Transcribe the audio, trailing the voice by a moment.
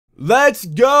Let's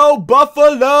go,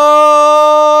 Buffalo!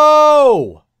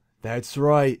 That's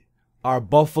right. Our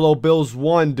Buffalo Bills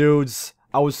won, dudes.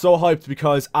 I was so hyped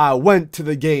because I went to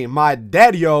the game. My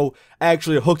daddy-o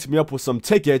actually hooked me up with some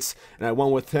tickets, and I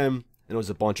went with him, and it was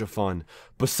a bunch of fun.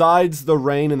 Besides the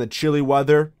rain and the chilly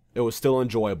weather, it was still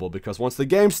enjoyable because once the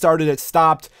game started, it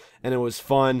stopped, and it was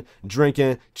fun.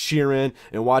 Drinking, cheering,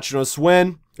 and watching us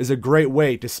win is a great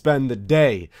way to spend the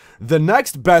day. The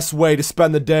next best way to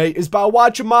spend the day is by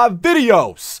watching my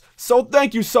videos. So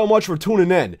thank you so much for tuning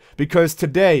in, because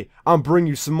today I'm bringing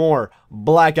you some more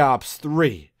Black Ops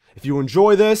 3. If you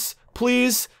enjoy this,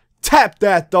 please tap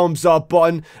that thumbs up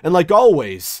button, and like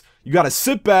always, you gotta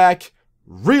sit back,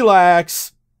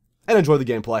 relax, and enjoy the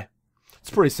gameplay. It's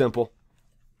pretty simple.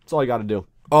 That's all you gotta do.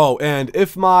 Oh, and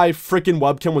if my freaking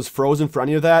webcam was frozen for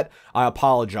any of that, I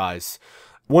apologize.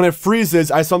 When it freezes,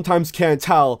 I sometimes can't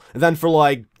tell, and then for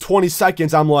like 20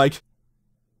 seconds, I'm like...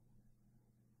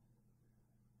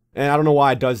 And I don't know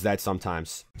why it does that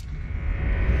sometimes.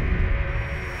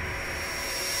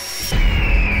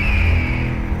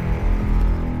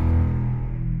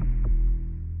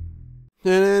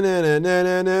 I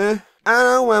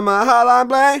know when my hotline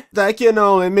bling, that can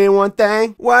only mean one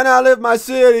thing. When I live my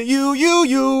city,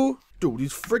 you. Dude,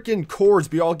 these freaking cords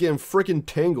be all getting freaking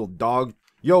tangled, dog.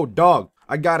 Yo, dog,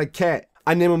 I got a cat.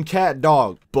 I name him Cat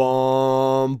Dog.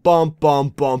 Bum, bum, bum,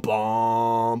 bum,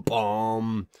 bum,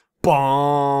 bum.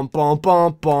 Bum, bum,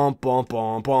 bum, bum, bum,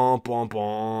 bum, bum, bum,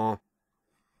 bum.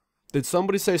 Did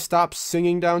somebody say stop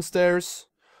singing downstairs?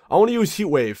 I want to use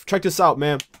Heatwave. Check this out,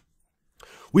 man.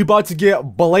 We about to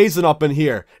get blazing up in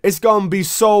here. It's gonna be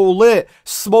so lit.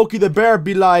 Smokey the Bear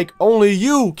be like, only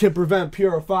you can prevent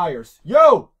purifiers.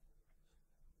 Yo!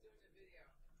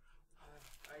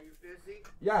 Are you busy?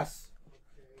 Yes.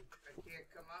 Okay. I can't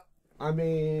come up? I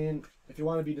mean, if you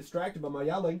want to be distracted by my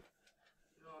yelling.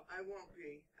 No, I won't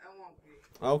be.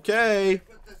 Okay.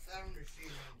 Put the sound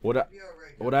machine on.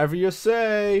 Whatever you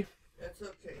say. That's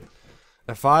okay.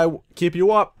 If I keep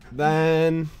you up,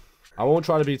 then I won't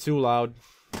try to be too loud.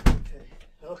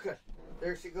 Okay.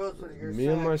 There she goes with your Me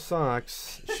and my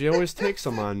socks. She always takes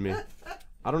them on me.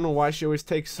 I don't know why she always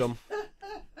takes them.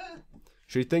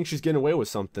 She thinks she's getting away with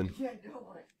something. Yeah, don't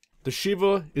worry. The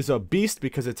Shiva is a beast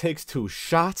because it takes 2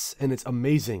 shots and it's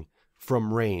amazing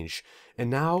from range. And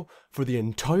now, for the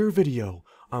entire video,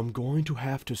 I'm going to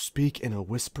have to speak in a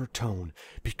whisper tone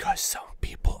because some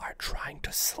people are trying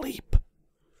to sleep.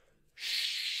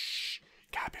 Shh.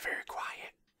 Gotta be very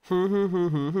quiet.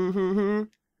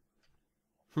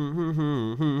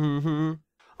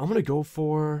 I'm gonna go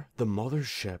for the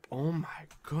Mothership. Oh my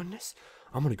goodness.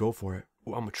 I'm gonna go for it.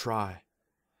 Ooh, I'm gonna try.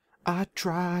 I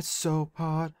tried so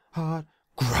hard.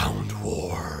 Ground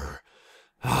War.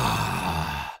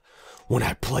 When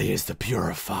I play as the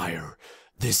Purifier,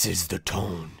 this is the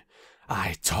tone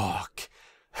I talk.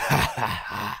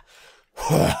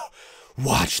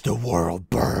 Watch the world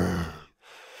burn.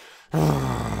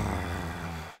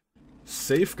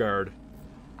 Safeguard.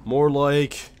 More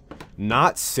like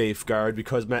not safeguard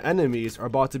because my enemies are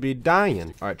about to be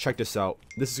dying. Alright, check this out.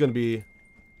 This is gonna be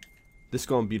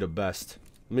the best.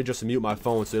 Let me just mute my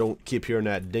phone so I don't keep hearing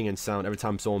that dinging sound every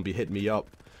time someone be hitting me up.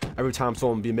 Every time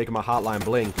someone be making my hotline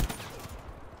bling.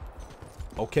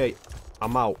 Okay,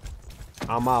 I'm out.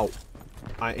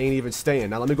 I ain't even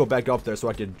staying. Now let me go back up there so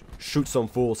I can shoot some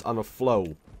fools on the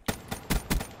flow.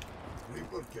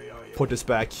 Put this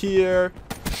back here.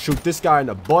 Shoot this guy in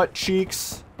the butt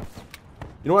cheeks.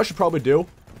 You know what I should probably do?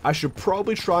 I should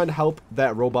probably try and help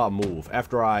that robot move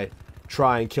after I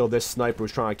try and kill this sniper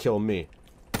who's trying to kill me.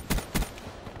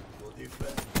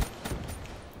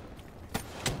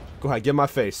 Go ahead, get in my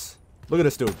face. Look at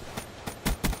this dude.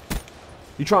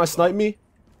 You trying to snipe me?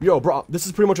 Yo, bro, this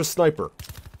is pretty much a sniper.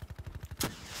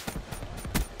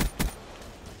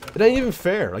 It ain't even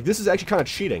fair. Like, this is actually kind of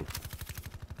cheating.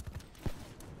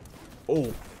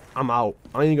 Oh, I'm out.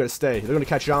 I ain't even gonna stay. They're gonna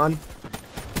catch on.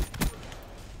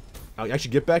 I'll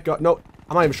actually get back up. No,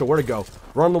 I'm not even sure where to go.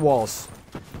 Run the walls.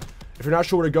 If you're not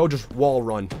sure where to go, just wall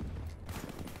run.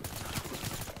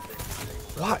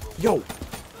 What? Yo.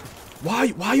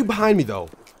 Why are you behind me, though?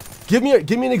 Give me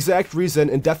an exact reason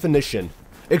and definition.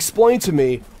 Explain to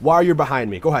me why you're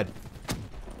behind me. Go ahead.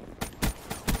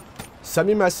 Send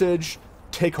me a message.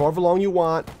 Take however long you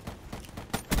want.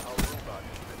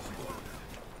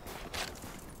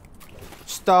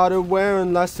 Started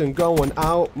wearing less and going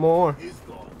out more.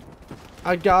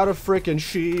 I got a freaking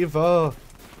Shiva.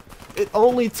 It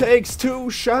only takes 2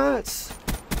 shots.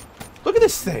 Look at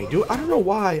this thing, dude. I don't know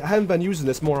why I haven't been using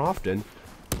this more often.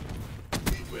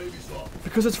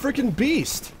 Because it's freaking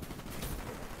beast.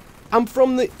 I'm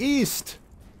from the east.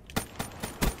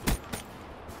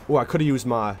 Oh, I could have used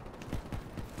my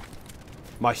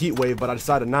heat wave, but I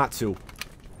decided not to.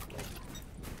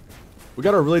 We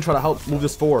gotta really try to help move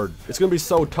this forward. It's gonna be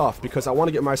so tough because I want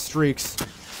to get my streaks.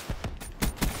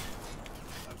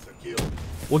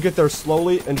 We'll get there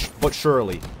slowly but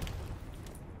surely.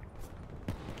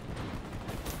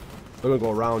 We're gonna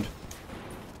go around.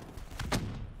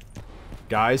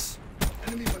 Guys.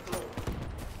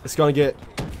 It's gonna get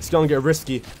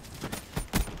risky.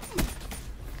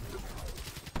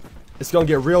 It's gonna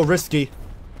get real risky.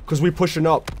 Cause we pushing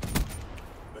up.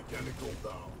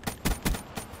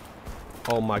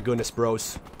 Oh my goodness,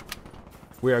 bros.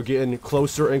 We are getting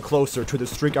closer and closer to the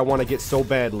streak I want to get so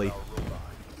badly.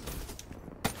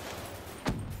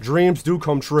 Dreams do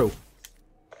come true.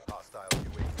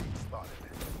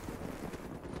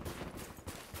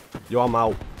 Yo, I'm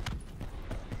out.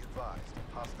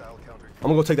 I'm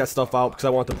gonna go take that stuff out because I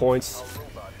want the points.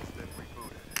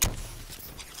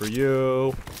 For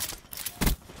you.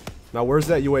 Now, where's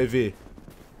that UAV?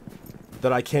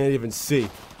 That I can't even see.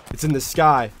 It's in the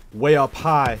sky, way up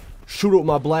high. Shoot it with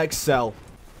my black cell.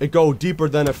 It go deeper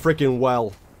than a freaking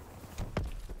well.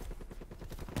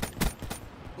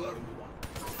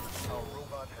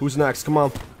 Who's next? Come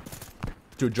on.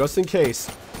 Dude, just in case.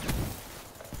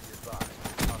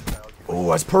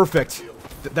 Oh, that's perfect.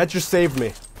 That just saved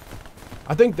me.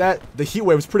 I think that the heat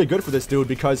wave was pretty good for this dude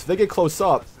because if they get close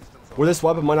up, where this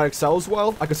weapon might not excel as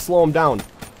well, I could slow him down.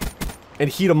 And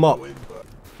heat him up.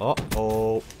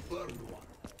 Uh-oh.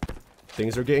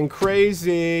 Things are getting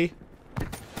crazy.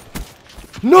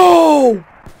 No!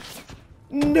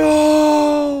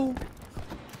 No!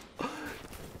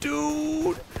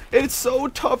 Dude, it's so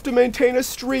tough to maintain a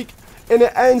streak, and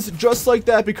it ends just like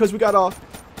that because we got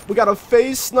a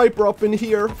phase sniper up in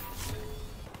here.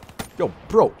 Yo,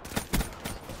 bro.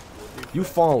 You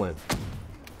falling.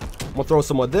 I'm gonna throw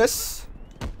some of this.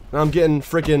 And I'm getting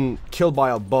freaking killed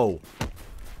by a bow.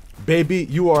 Baby,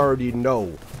 you already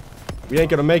know. We ain't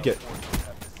gonna make it.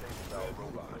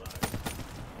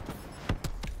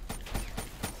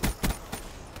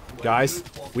 Guys,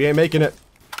 we ain't making it.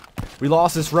 We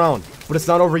lost this round, but it's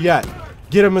not over yet.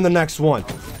 Get him in the next one.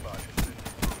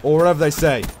 Or whatever they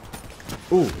say.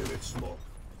 Ooh.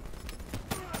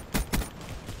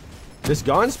 This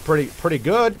gun's pretty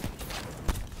good.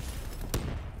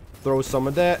 Throw some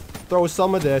of that. Throw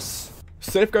some of this.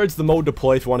 Safeguard's the mode to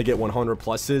play if you want to get 100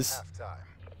 pluses.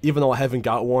 Even though I haven't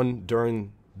got one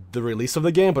during the release of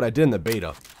the game, but I did in the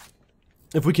beta.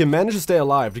 If we can manage to stay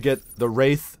alive to get the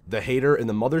Wraith, the Hater, and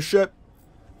the Mothership,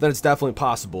 then it's definitely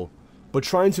possible. But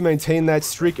trying to maintain that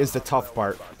streak is the tough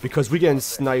part, because we getting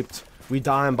sniped, we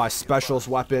dying by specialist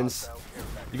weapons.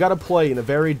 You gotta play in a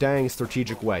very dang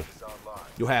strategic way.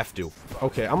 You have to.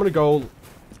 Okay, I'm gonna go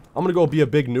be a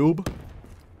big noob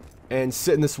and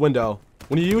sit in this window.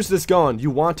 When you use this gun, you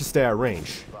want to stay at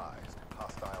range.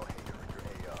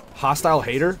 Hostile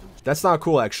Hater? That's not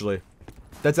cool, actually.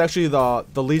 That's actually the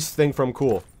least thing from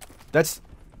cool. That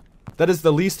is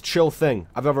the least chill thing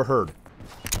I've ever heard.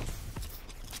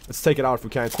 Let's take it out if we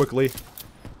can quickly.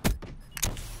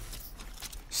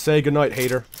 Say goodnight,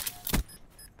 Hater.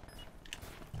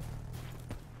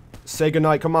 Say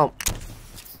goodnight, come on.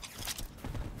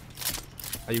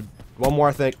 One more,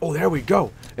 I think. Oh, there we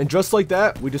go. And just like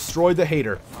that, we destroyed the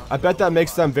Hater. I bet that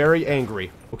makes them very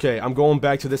angry. Okay, I'm going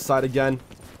back to this side again.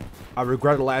 I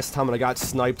regretted the last time when I got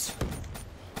sniped.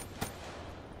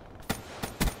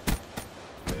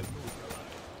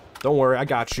 Don't worry, I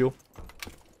got you.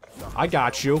 I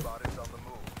got you.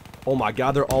 Oh my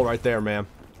god, they're all right there, man.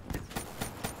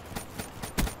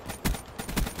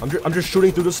 I'm just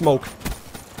shooting through the smoke.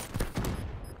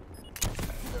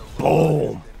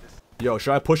 Boom. Yo,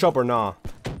 should I push up or nah?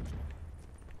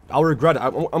 I'll regret it.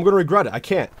 I'm gonna regret it. I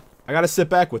can't. I gotta sit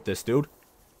back with this, dude.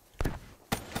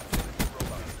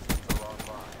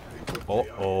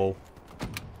 Uh-oh.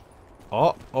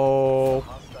 Uh-oh.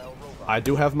 I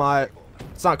do have my...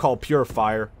 It's not called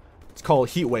Purifier. It's called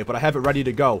Heat Wave, but I have it ready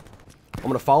to go. I'm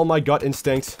gonna follow my gut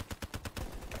instinct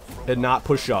and not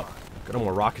push up. Got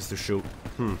more rockets to shoot.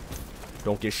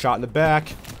 Don't get shot in the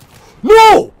back.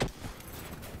 No!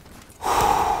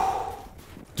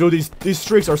 Dude, these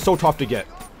streaks are so tough to get.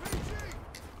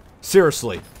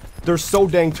 Seriously. They're so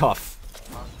dang tough.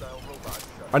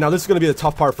 Alright, now this is gonna be the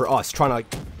tough part for us, trying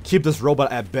to keep this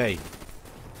robot at bay.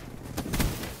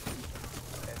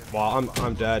 Wow,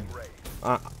 I'm dead.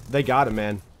 They got it,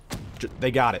 man.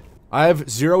 They got it. I have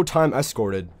 0 time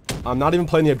escorted. I'm not even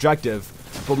playing the objective,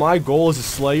 but my goal as a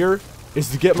Slayer is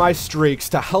to get my streaks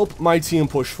to help my team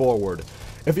push forward.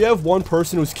 If you have one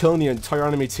person who's killing the entire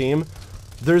enemy team,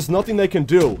 there's nothing they can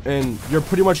do, and you're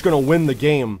pretty much gonna win the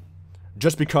game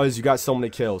just because you got so many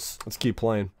kills. Let's keep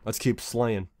playing. Let's keep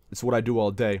slaying. It's what I do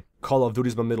all day. Call of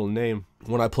Duty's my middle name.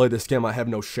 When I play this game, I have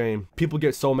no shame. People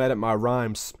get so mad at my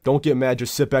rhymes. Don't get mad,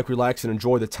 just sit back, relax, and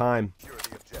enjoy the time.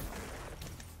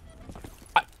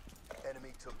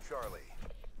 Enemy took Charlie.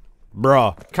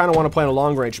 Bruh. Kinda wanna play on a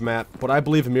long-range map, but I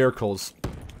believe in miracles.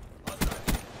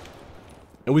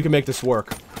 And we can make this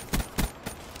work.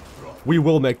 We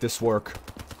will make this work.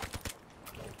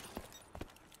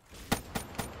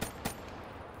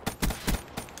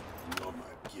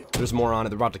 There's more on it.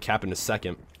 They're about to cap in a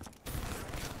second.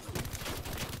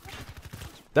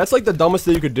 That's like the dumbest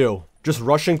thing you could do. Just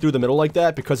rushing through the middle like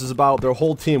that because it's about their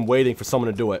whole team waiting for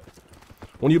someone to do it.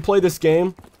 When you play this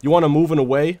game, you want to move in a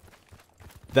way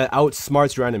that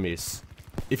outsmarts your enemies.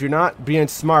 If you're not being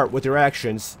smart with your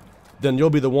actions, then you'll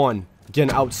be the one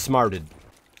getting outsmarted.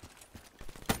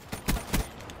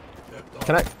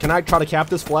 Can I try to cap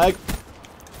this flag?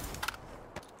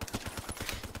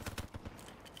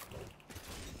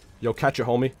 Yo, catch it,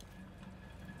 homie.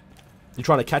 You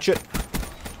trying to catch it?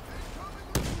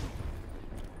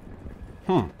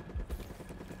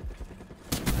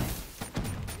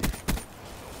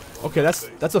 Okay,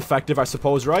 that's effective, I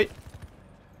suppose, right?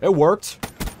 It worked.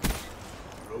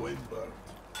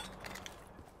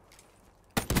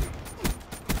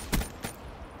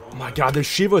 Oh my god, this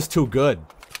Shiva is too good.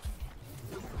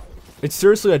 It's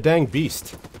seriously a dang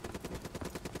beast.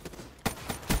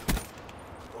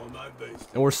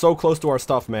 And we're so close to our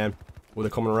stuff, man. Oh, they're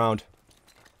coming around.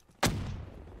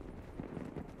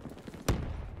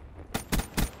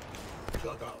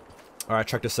 Alright,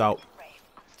 check this out.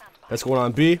 That's going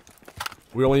on B.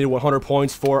 We only need 100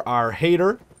 points for our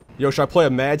hater. Yo, should I play a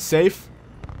mad safe?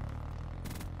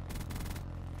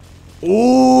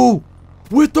 Ooh!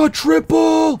 With the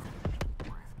triple!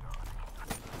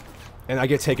 And I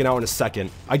get taken out in a second.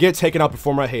 I get taken out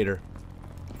before my hater.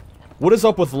 What is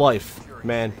up with life,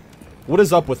 man? What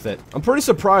is up with it? I'm pretty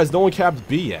surprised no one capped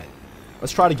B yet.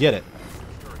 Let's try to get it.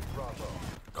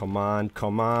 Come on,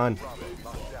 come on.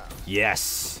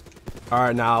 Yes.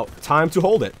 Alright, now, time to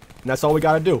hold it. And that's all we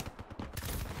gotta do.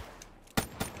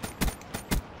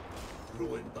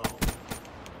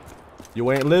 You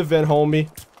ain't living, homie.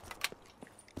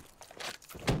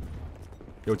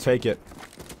 Yo, take it.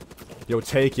 Yo,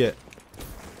 take it.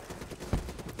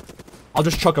 I'll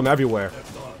just chuck them everywhere.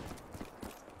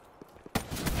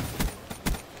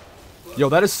 Yo,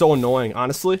 that is so annoying,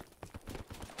 honestly.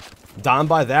 Down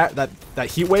by that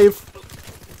heat wave.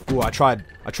 Ooh, I tried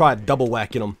double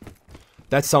whacking him.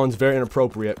 That sounds very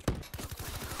inappropriate.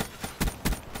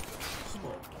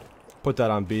 Put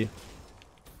that on B.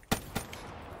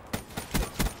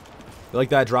 You like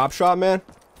that drop shot, man?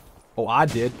 Oh, I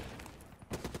did.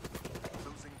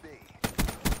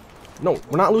 No,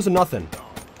 we're not losing nothing.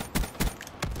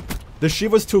 This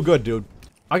Shiva's too good, dude.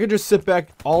 I could just sit back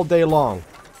all day long.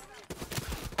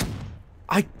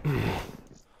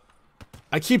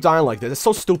 I keep dying like this. It's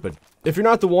so stupid. If you're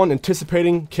not the one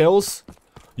anticipating kills,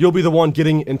 you'll be the one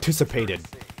getting anticipated.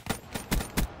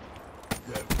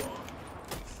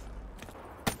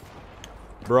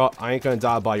 Bruh, I ain't gonna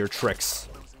die by your tricks.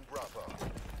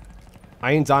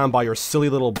 I ain't dying by your silly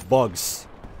little bugs.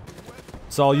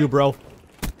 It's all you, bro.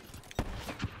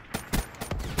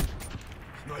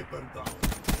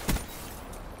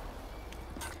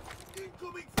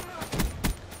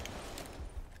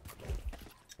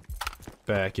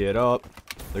 Back it up.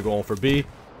 They're going for B.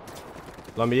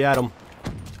 Let me at them.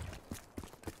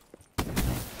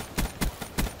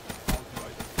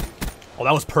 Oh,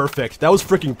 that was perfect. That was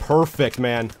freaking perfect,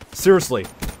 man. Seriously.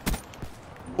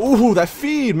 Ooh, that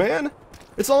feed, man.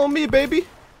 It's all me, baby.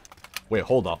 Wait,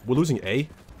 hold up. We're losing A?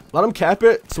 Let them cap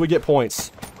it so we get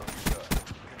points.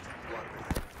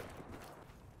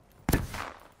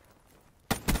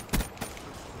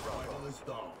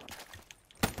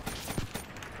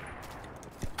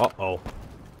 Uh-oh.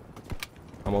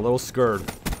 I'm a little scared.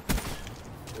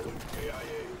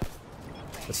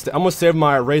 I'm gonna save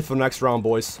my Wraith for the next round,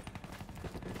 boys.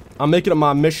 I'm making it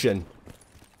my mission.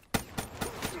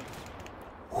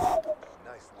 I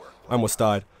almost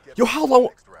died. Yo, how long...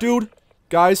 Dude,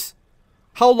 guys.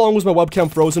 How long was my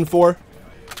webcam frozen for?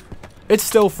 It's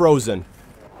still frozen.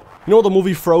 You know the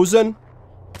movie Frozen?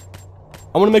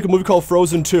 I'm gonna make a movie called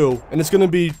Frozen 2, and it's gonna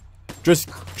be just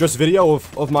video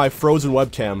of my frozen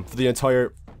webcam for the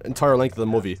entire length of the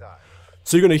movie.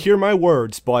 So you're gonna hear my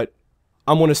words, but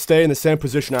I'm gonna stay in the same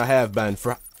position I have been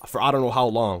for I don't know how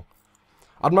long.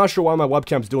 I'm not sure why my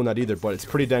webcam's doing that either, but it's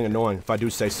pretty dang annoying if I do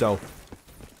say so.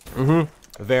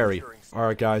 Very.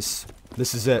 Alright guys,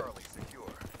 this is it.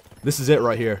 This is it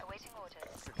right here.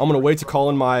 I'm gonna wait to call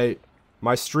in my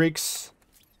streaks.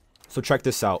 So check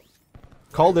this out.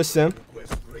 Call this sim.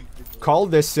 Call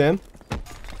this sim.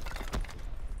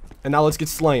 And now let's get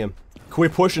slaying. Can we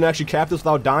push and actually cap this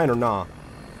without dying or nah?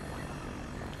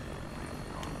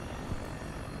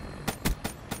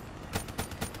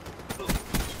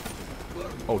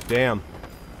 Oh, damn.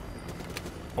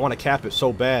 I want to cap it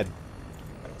so bad.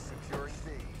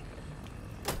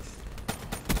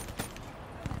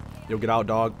 Yo, get out,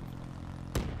 dog.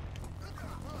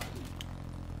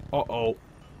 Uh-oh.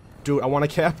 Dude, I want to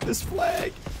cap this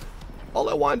flag. All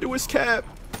I want to do is cap.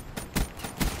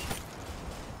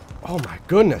 Oh my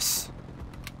goodness.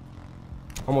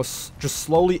 Almost just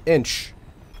slowly inch.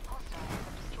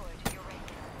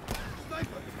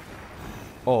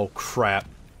 Oh crap.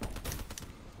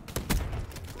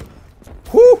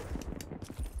 Whoo!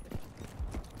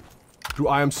 Dude,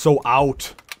 I am so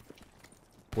out.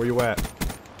 Where you at?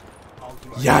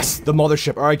 Yes, the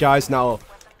mothership. Alright guys, now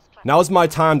is my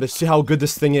time to see how good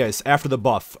this thing is after the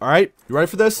buff. Alright? You ready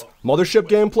for this? Mothership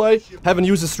gameplay. Haven't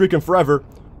used this streak in forever.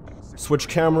 Switch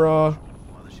camera.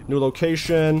 New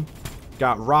location.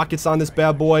 Got rockets on this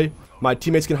bad boy. My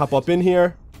teammates can hop up in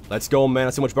here. Let's go, man.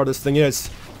 That's how much better this thing is.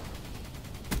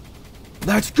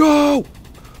 Let's go!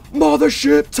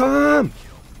 Mothership time!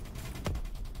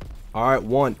 Alright,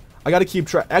 1. I gotta keep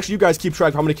track. Actually, you guys keep track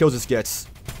of how many kills this gets.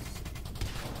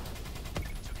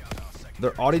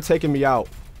 They're already taking me out.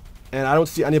 And I don't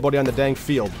see anybody on the dang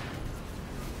field.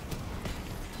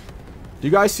 Do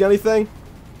you guys see anything?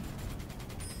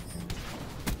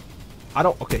 I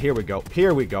don't... Okay, here we go.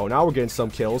 Here we go. Now we're getting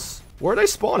some kills. Where are they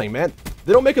spawning, man?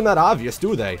 They don't make them that obvious,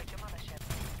 do they?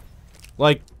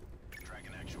 Like...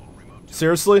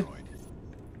 Seriously?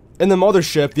 In the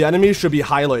mothership, the enemies should be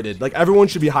highlighted. Like, everyone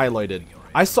should be highlighted.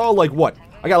 I saw, like, what?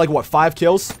 I got, like, what, 5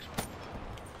 kills?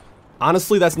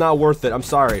 Honestly, that's not worth it. I'm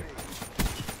sorry.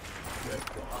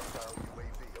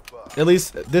 At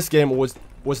least, this game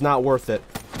was not worth it.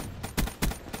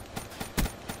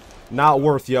 Not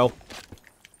worth, yo.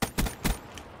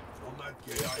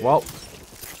 Well.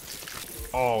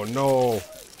 Oh, no.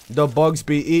 The bugs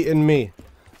be eating me.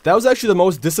 That was actually the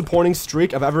most disappointing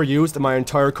streak I've ever used in my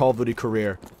entire Call of Duty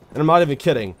career. And I'm not even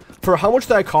kidding. For how much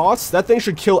that costs, that thing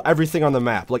should kill everything on the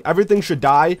map. Like, everything should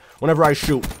die whenever I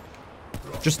shoot.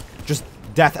 Just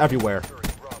death everywhere.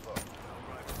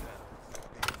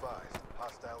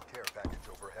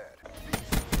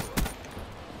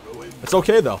 It's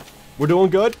okay, though. We're doing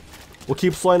good. We'll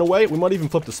keep slaying away. We might even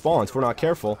flip the spawns if we're not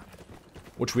careful.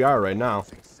 Which we are right now.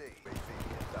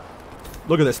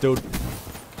 Look at this, dude.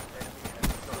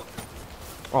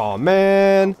 Oh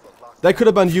man. That could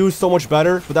have been used so much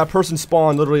better, but that person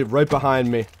spawned literally right behind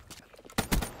me.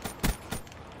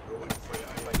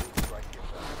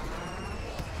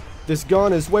 This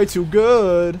gun is way too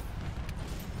good.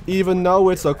 Even though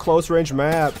it's a close range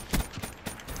map.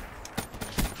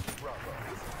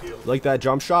 Like that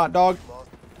jump shot, dog?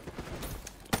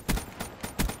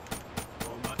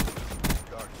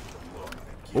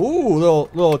 Ooh,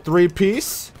 little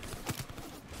 3-piece.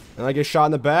 And I get shot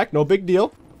in the back, no big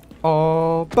deal.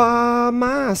 All by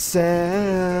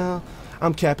myself.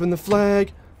 I'm capping the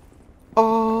flag.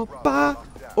 All by...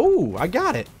 Ooh, I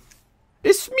got it.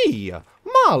 It's me,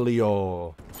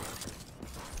 Mario.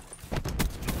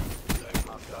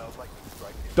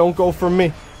 Don't go for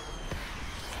me.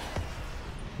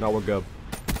 No, we're good.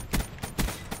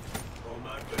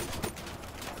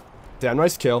 Damn,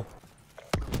 nice kill.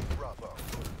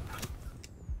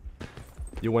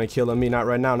 You ain't killing me, not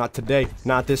right now, not today,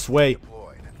 not this way.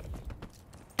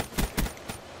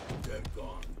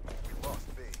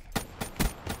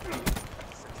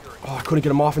 Oh, I couldn't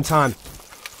get him off in time.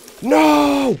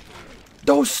 No!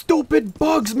 Those stupid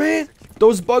bugs, man!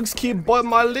 Those bugs keep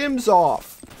biting my limbs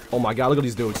off. Oh my god, look at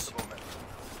these dudes.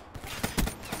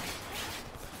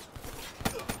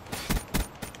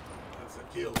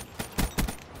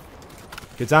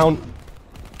 Get down.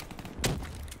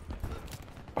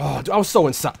 Oh, dude, I was so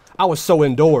inside. I was so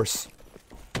indoors.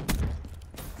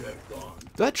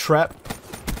 That trap.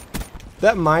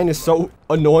 That mine is so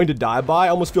annoying to die by. I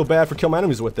almost feel bad for killing my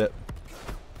enemies with it.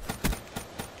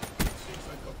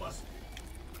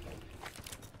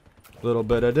 A little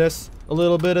bit of this, a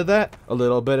little bit of that, a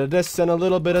little bit of this, and a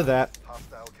little bit of that.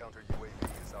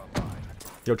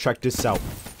 Yo, check this out.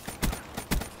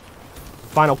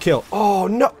 Final kill. Oh,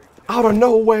 no. Out of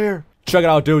nowhere. Check it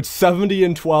out, dude. 70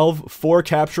 and 12, 4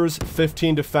 captures,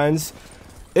 15 defends.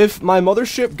 If my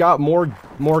mothership got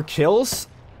more kills,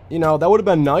 you know, that would have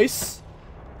been nice.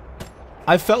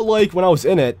 I felt like when I was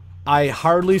in it, I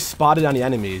hardly spotted any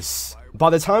enemies. By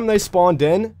the time they spawned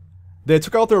in, they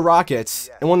took out their rockets,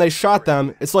 and when they shot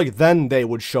them, it's like then they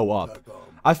would show up.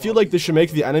 I feel like they should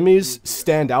make the enemies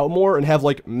stand out more and have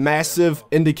like massive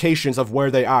indications of where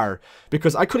they are,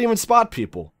 because I couldn't even spot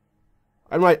people.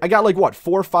 I'm right, I got like what,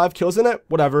 4 or 5 kills in it?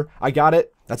 Whatever, I got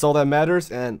it. That's all that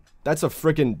matters, and that's a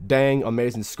freaking dang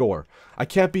amazing score. I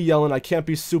can't be yelling, I can't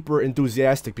be super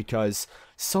enthusiastic because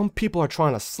some people are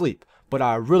trying to sleep, but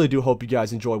I really do hope you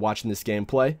guys enjoy watching this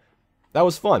gameplay. That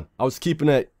was fun. I was keeping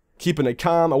it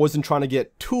calm. I wasn't trying to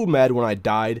get too mad when I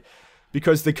died,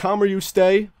 because the calmer you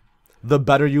stay, the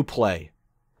better you play.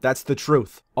 That's the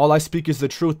truth. All I speak is the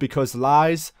truth, because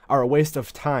lies are a waste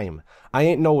of time. I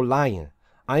ain't no lying.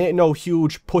 I ain't no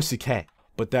huge pussycat.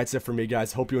 But that's it for me,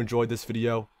 guys. Hope you enjoyed this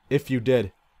video. If you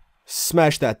did,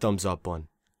 smash that thumbs up button.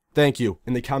 Thank you.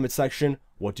 In the comment section,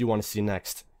 what do you want to see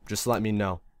next? Just let me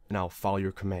know, and I'll follow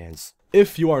your commands.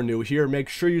 If you are new here, make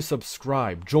sure you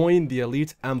subscribe. Join the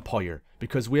Elite Empire,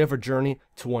 because we have a journey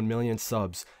to 1 million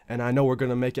subs, and I know we're going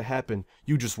to make it happen.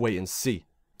 You just wait and see.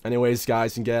 Anyways,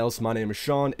 guys and gals, my name is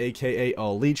Sean, aka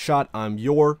EliteShot. I'm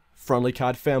your friendly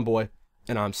COD fanboy,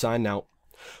 and I'm signing out.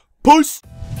 Peace!